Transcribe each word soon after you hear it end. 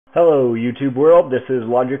Hello YouTube world, this is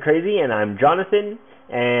Logic Crazy and I'm Jonathan,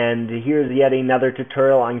 and here's yet another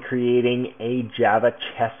tutorial on creating a Java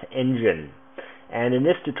chess engine. And in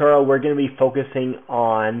this tutorial we're going to be focusing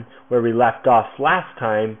on where we left off last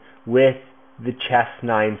time with the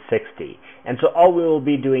Chess960. And so all we will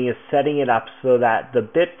be doing is setting it up so that the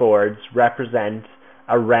bitboards represent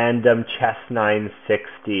a random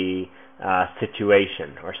Chess960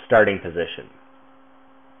 situation or starting position.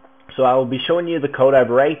 So I will be showing you the code. I've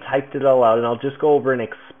already typed it all out, and I'll just go over and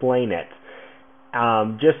explain it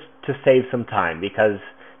just to save some time because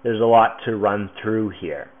there's a lot to run through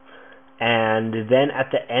here. And then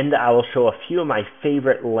at the end I will show a few of my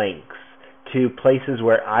favorite links to places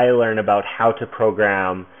where I learn about how to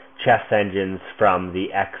program chess engines from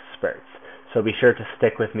the experts. So be sure to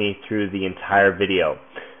stick with me through the entire video.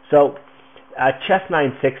 So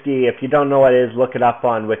Chess960, if you don't know what it is, look it up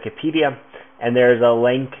on Wikipedia, and there's a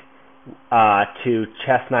link to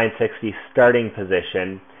Chess960 starting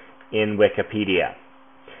position in Wikipedia,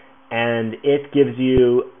 and it gives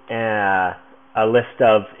you a list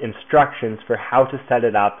of instructions for how to set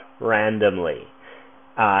it up randomly,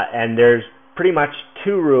 and there's pretty much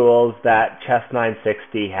two rules that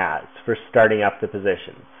Chess960 has for starting up the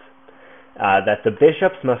positions. That the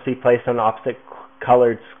bishops must be placed on opposite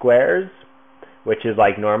colored squares, which is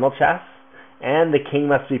like normal chess, and the king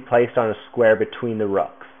must be placed on a square between the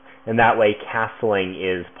rooks. And that way castling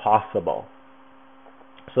is possible.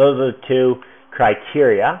 So those are the two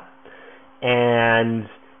criteria, and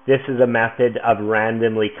this is a method of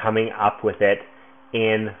randomly coming up with it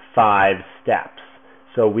in 5 steps.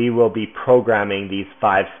 So we will be programming these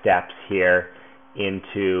 5 steps here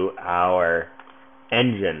into our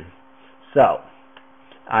engine. So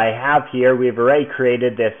I have here, we've already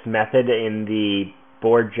created this method in the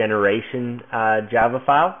board generation Java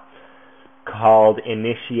file called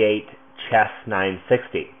initiate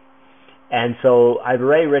chess960. And so I've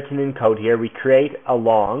already written in code here. We create a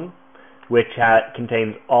long which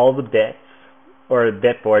contains all the bits, or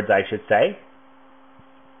bitboards I should say,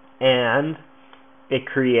 and it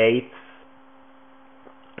creates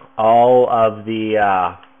all of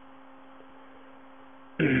the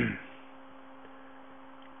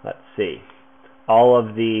let's see, all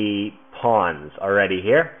of the pawns already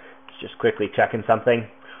here. Just quickly checking something.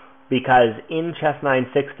 Because in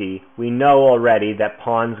Chess960, we know already that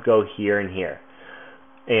pawns go here and here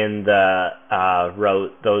in the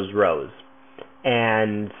those rows.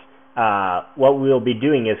 And what we'll be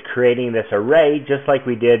doing is creating this array, just like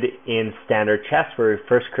we did in standard chess, where we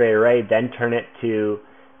first create an array, then turn it to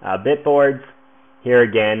bitboards. Here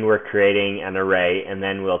again, we're creating an array, and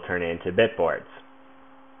then we'll turn it into bitboards.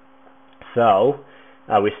 So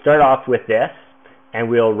we start off with this, and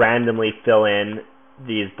we'll randomly fill in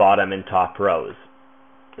these bottom and top rows.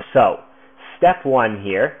 So step 1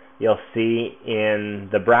 here, you'll see in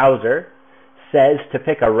the browser, says to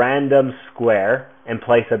pick a random square and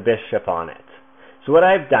place a bishop on it. So what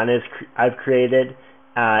I've done is I've created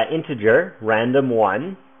integer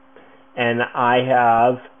random1, and I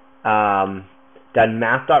have done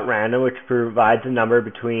math.random, which provides a number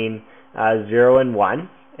between 0 and 1,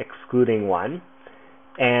 excluding 1,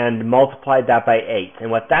 and multiplied that by 8.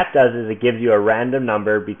 And what that does is it gives you a random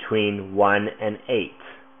number between 1 and 8.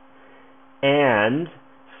 And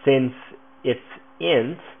since it's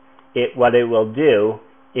int, what it will do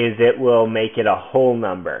is it will make it a whole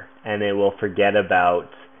number, and it will forget about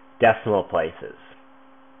decimal places.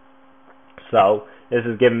 So this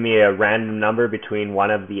is giving me a random number between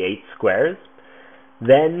one of the 8 squares.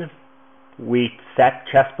 Then we set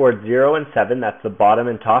chessboard 0 and 7, that's the bottom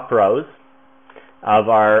and top rows of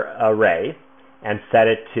our array, and set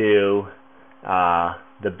it to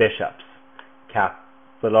the bishops,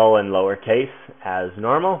 capital and lowercase as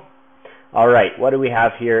normal. Alright, what do we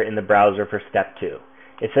have here in the browser for step 2?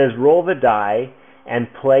 It says roll the die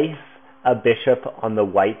and place a bishop on the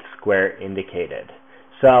white square indicated.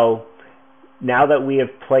 So now that we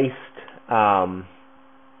have placed,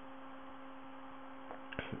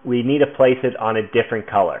 we need to place it on a different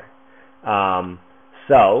color.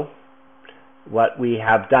 So what we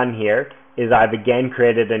have done here is I've again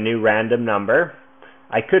created a new random number.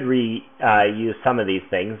 I could use some of these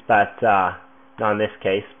things, but not in this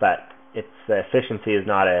case, but its efficiency is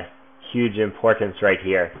not a huge importance right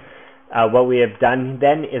here. What we have done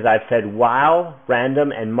then is I've said while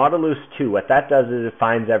random and modulus 2. What that does is it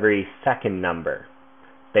finds every second number,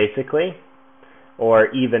 basically,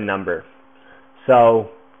 or even number.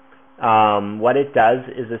 So what it does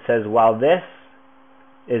is it says while this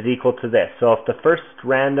is equal to this. So if the first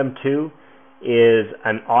random 2 is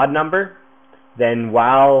an odd number, then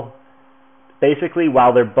while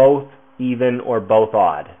they're both even, or both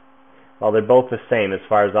odd. Well, they're both the same as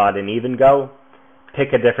far as odd and even go.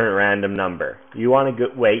 Pick a different random number. You want to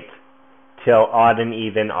wait till odd and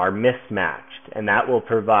even are mismatched, and that will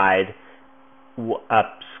provide a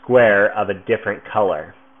square of a different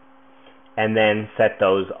color. And then set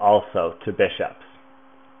those also to bishops.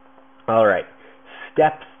 Alright,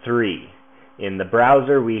 step 3. In the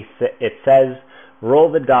browser, it says,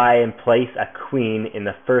 roll the die and place a queen in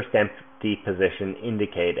the first empty position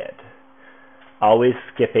indicated. Always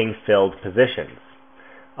skipping filled positions.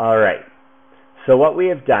 Alright, so what we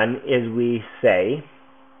have done is we say,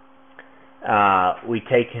 we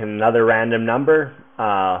take another random number,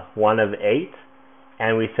 1 of 8,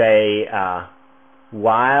 and we say,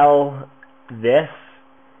 while this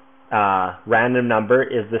random number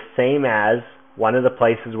is the same as one of the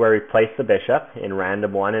places where we place the bishop, in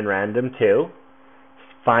random 1 and random 2,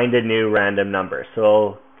 find a new random number.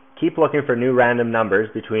 So keep looking for new random numbers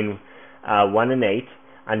between 1 and 8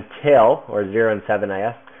 until, or 0 and 7 I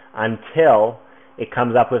guess, until it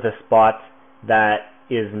comes up with a spot that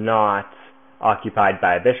is not occupied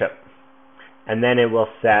by a bishop. And then it will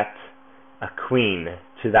set a queen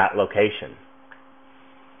to that location.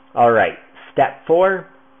 Alright, step 4,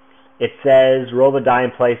 it says roll the die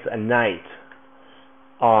and place a knight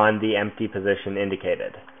on the empty position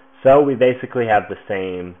indicated. So we basically have the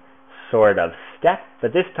same sort of step,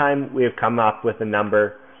 but this time we have come up with a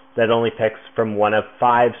number that only picks from one of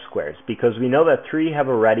 5 squares, because we know that 3 have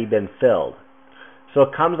already been filled. So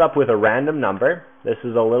it comes up with a random number, this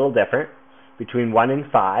is a little different, between 1 and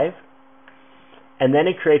 5, and then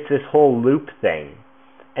it creates this whole loop thing.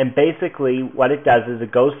 And basically what it does is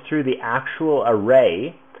it goes through the actual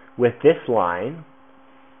array with this line.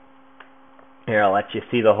 Here, I'll let you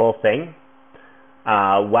see the whole thing.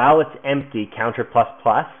 While it's empty, counter plus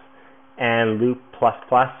plus and loop plus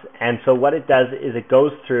plus. And so what it does is it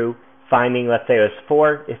goes through finding, let's say it was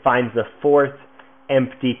 4, it finds the 4th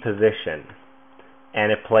empty position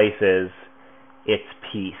and it places its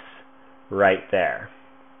piece right there.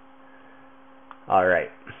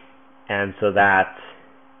 Alright, and so that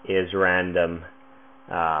is random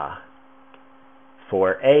 4A,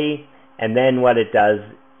 and then what it does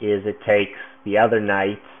is it takes the other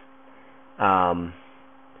knight, and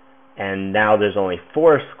now there's only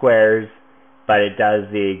 4 squares, but it does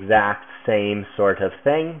the exact same sort of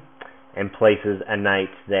thing and places a knight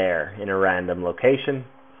there in a random location.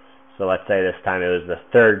 So let's say this time it was the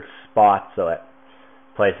 3rd spot, so it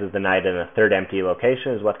places the knight in a 3rd empty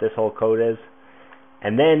location is what this whole code is.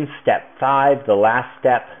 And then step 5, the last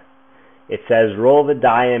step, it says roll the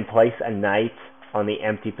die and place a knight on the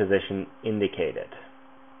empty position indicated.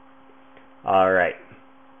 Alright,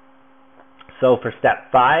 so for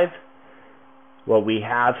step 5, what we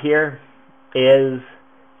have here is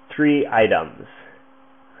 3 items.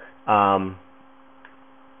 I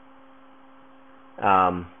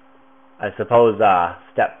suppose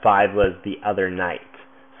step 5 was the other knight,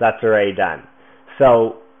 so that's already done.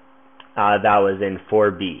 So that was in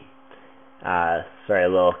 4B. Sorry, a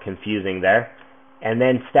little confusing there. And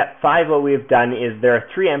then step 5, what we've done is there are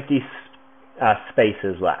 3 empty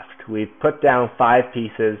spaces left. We've put down 5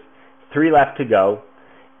 pieces, 3 left to go,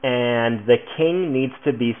 and the king needs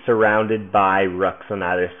to be surrounded by rooks on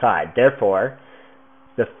either side. Therefore,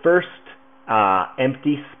 the first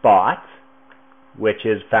empty spot, which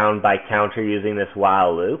is found by counter using this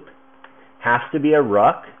while loop, has to be a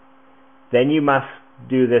rook. Then you must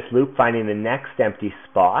do this loop finding the next empty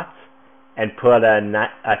spot and put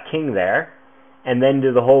a king there, and then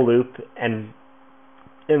do the whole loop and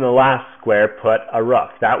in the last square put a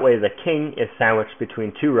rook. That way the king is sandwiched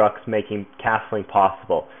between 2 rooks, making castling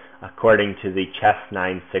possible according to the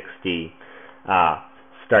Chess960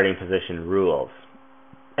 starting position rules.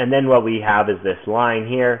 And then what we have is this line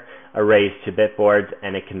here erased to bitboards,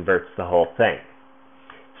 and it converts the whole thing.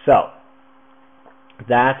 So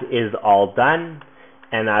that is all done,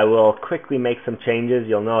 and I will quickly make some changes.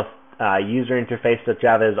 You'll notice user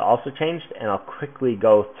interface.java is also changed, and I'll quickly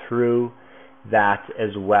go through that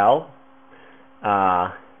as well.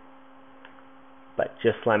 But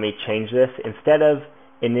just let me change this. Instead of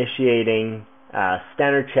initiating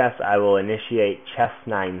standard chess, I will initiate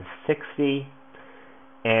Chess960,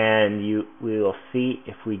 and we will see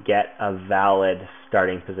if we get a valid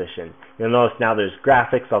starting position. You'll notice now there's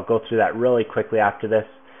graphics. I'll go through that really quickly after this.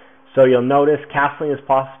 So you'll notice castling is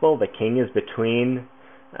possible. The king is between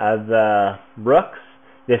the rooks.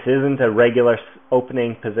 This isn't a regular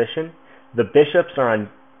opening position. The bishops are on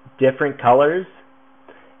different colors,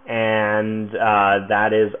 and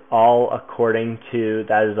that is all according to,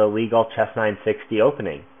 that is a legal Chess960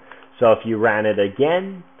 opening. So if you ran it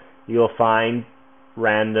again, you'll find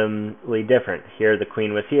randomly different. Here the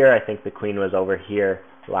queen was here. I think the queen was over here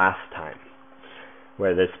last time,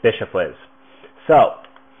 where this bishop was. So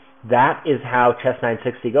that is how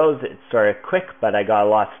Chess960 goes. It's sort of quick, but I got a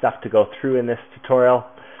lot of stuff to go through in this tutorial.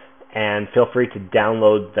 And feel free to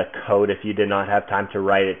download the code if you did not have time to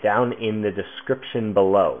write it down in the description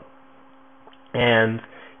below. And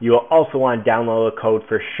you will also want to download the code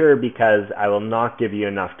for sure, because I will not give you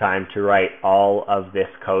enough time to write all of this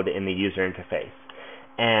code in the user interface.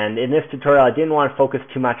 And in this tutorial, I didn't want to focus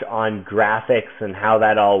too much on graphics and how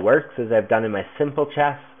that all works, as I've done in my simple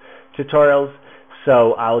chess tutorials.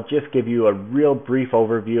 So I'll just give you a real brief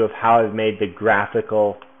overview of how I've made the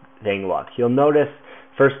graphical thing look. You'll notice,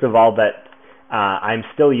 first of all, that I'm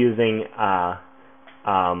still using a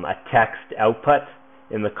text output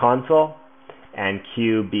in the console, and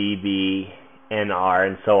Q, B, B, N, R,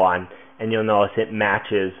 and so on. And you'll notice it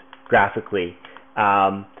matches graphically.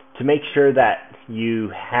 To make sure that you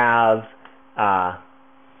have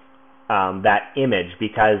that image,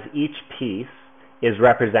 because each piece is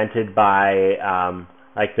represented by,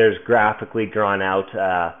 like there's graphically drawn out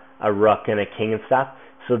a rook and a king and stuff.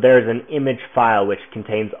 So there's an image file which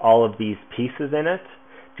contains all of these pieces in it,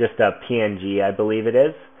 just a PNG, I believe it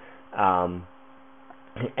is.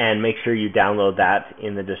 And make sure you download that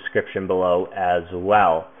in the description below as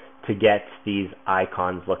well to get these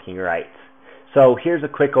icons looking right. So here's a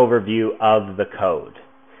quick overview of the code.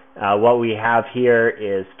 What we have here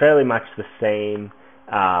is fairly much the same.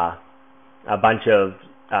 A bunch of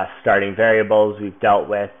starting variables we've dealt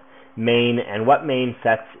with. Main, and what main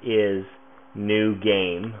sets is new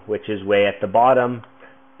game, which is way at the bottom,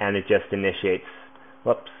 and it just initiates,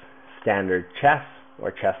 standard chess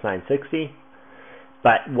or Chess960.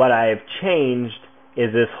 But what I have changed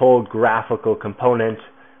is this whole graphical component,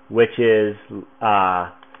 which is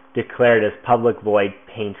declared as public void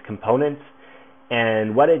paint component.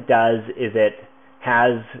 And what it does is it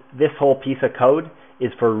has this whole piece of code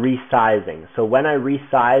is for resizing. So when I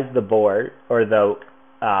resize the board or the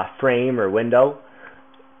frame or window,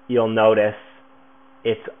 you'll notice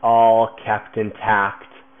it's all kept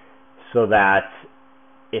intact so that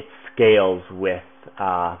it scales with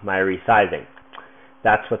my resizing.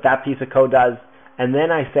 That's what that piece of code does. And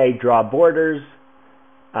then I say draw borders,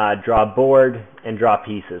 draw board, and draw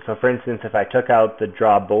pieces. So for instance, if I took out the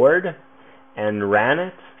draw board and ran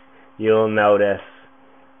it, you'll notice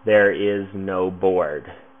there is no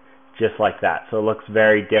board, just like that. So it looks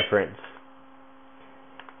very different.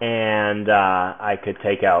 And I could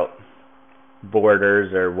take out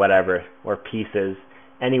borders or whatever, or pieces.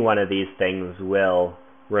 Any one of these things will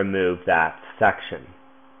remove that section.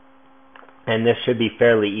 And this should be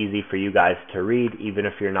fairly easy for you guys to read, even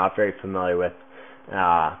if you're not very familiar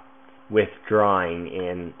with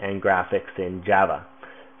drawing and graphics in Java.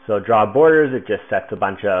 So draw borders, it just sets a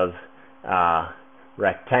bunch of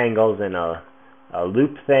rectangles in a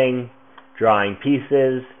loop thing. Drawing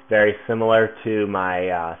pieces, very similar to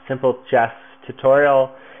my simple chess tutorial.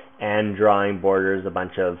 And drawing borders, a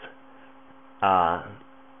bunch of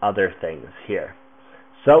other things here.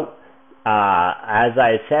 So as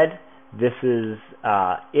I said, this is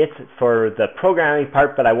it for the programming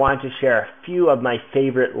part, but I want to share a few of my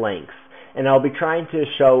favorite links. And I'll be trying to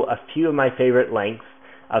show a few of my favorite links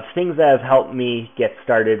of things that have helped me get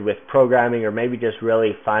started with programming, or maybe just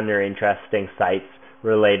really fun or interesting sites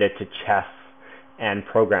related to chess and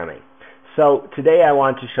programming. So today I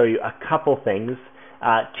want to show you a couple things,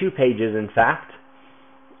 2 pages in fact.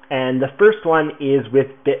 And the first one is with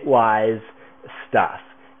bitwise stuff.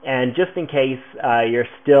 And just in case you're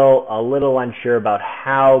still a little unsure about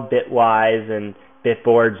how bitwise and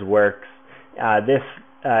bitboards works, this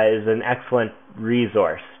is an excellent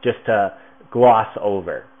resource just to gloss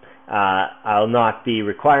over. I'll not be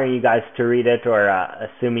requiring you guys to read it or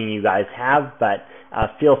assuming you guys have, but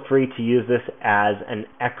feel free to use this as an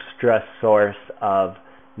extra source of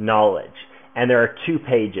knowledge. And there are 2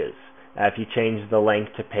 pages. If you change the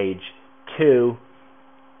link to page 2,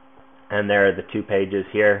 and there are the 2 pages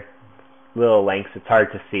here, little links, it's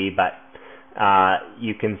hard to see, but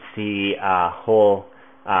you can see a whole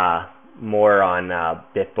more on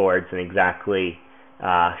bitboards and exactly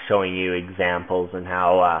showing you examples and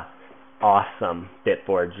how awesome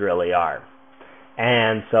bitboards really are.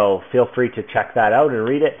 And so feel free to check that out and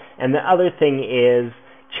read it. And the other thing is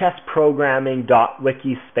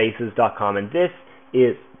chessprogramming.wikispaces.com, and this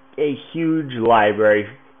is a huge library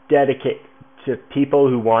dedicated to people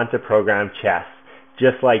who want to program chess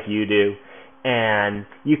just like you do. And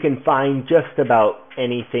you can find just about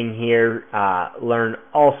anything here, learn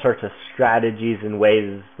all sorts of strategies and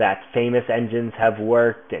ways that famous engines have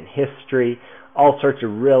worked, and history all sorts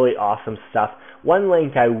of really awesome stuff. One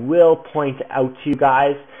link I will point out to you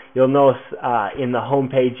guys, you'll notice in the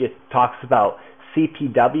homepage it talks about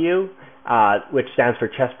CPW, which stands for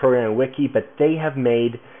Chess Programming Wiki, but they have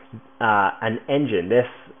made an engine. This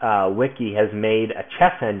wiki has made a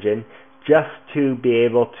chess engine just to be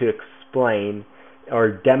able to explain or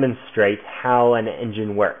demonstrate how an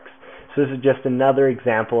engine works. So this is just another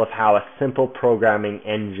example of how a simple programming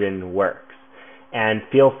engine works. And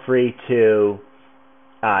feel free to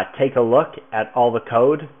take a look at all the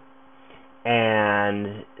code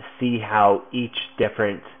and see how each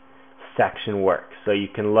different section works. So you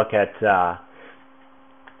can look at the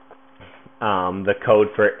code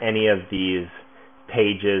for any of these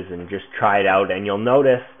pages and just try it out, and you'll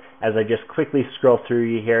notice as I just quickly scroll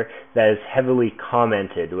through here that it's heavily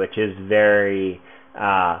commented, which is very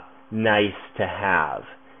nice to have,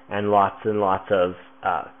 and lots of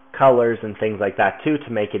colors and things like that too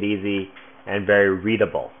to make it easy and very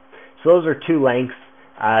readable. So those are two links.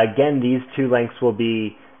 Again, these two links will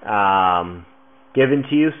be given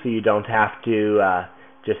to you, so you don't have to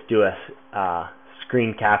just do a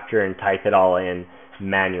screen capture and type it all in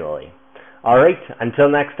manually. Alright, until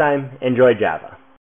next time, enjoy Java.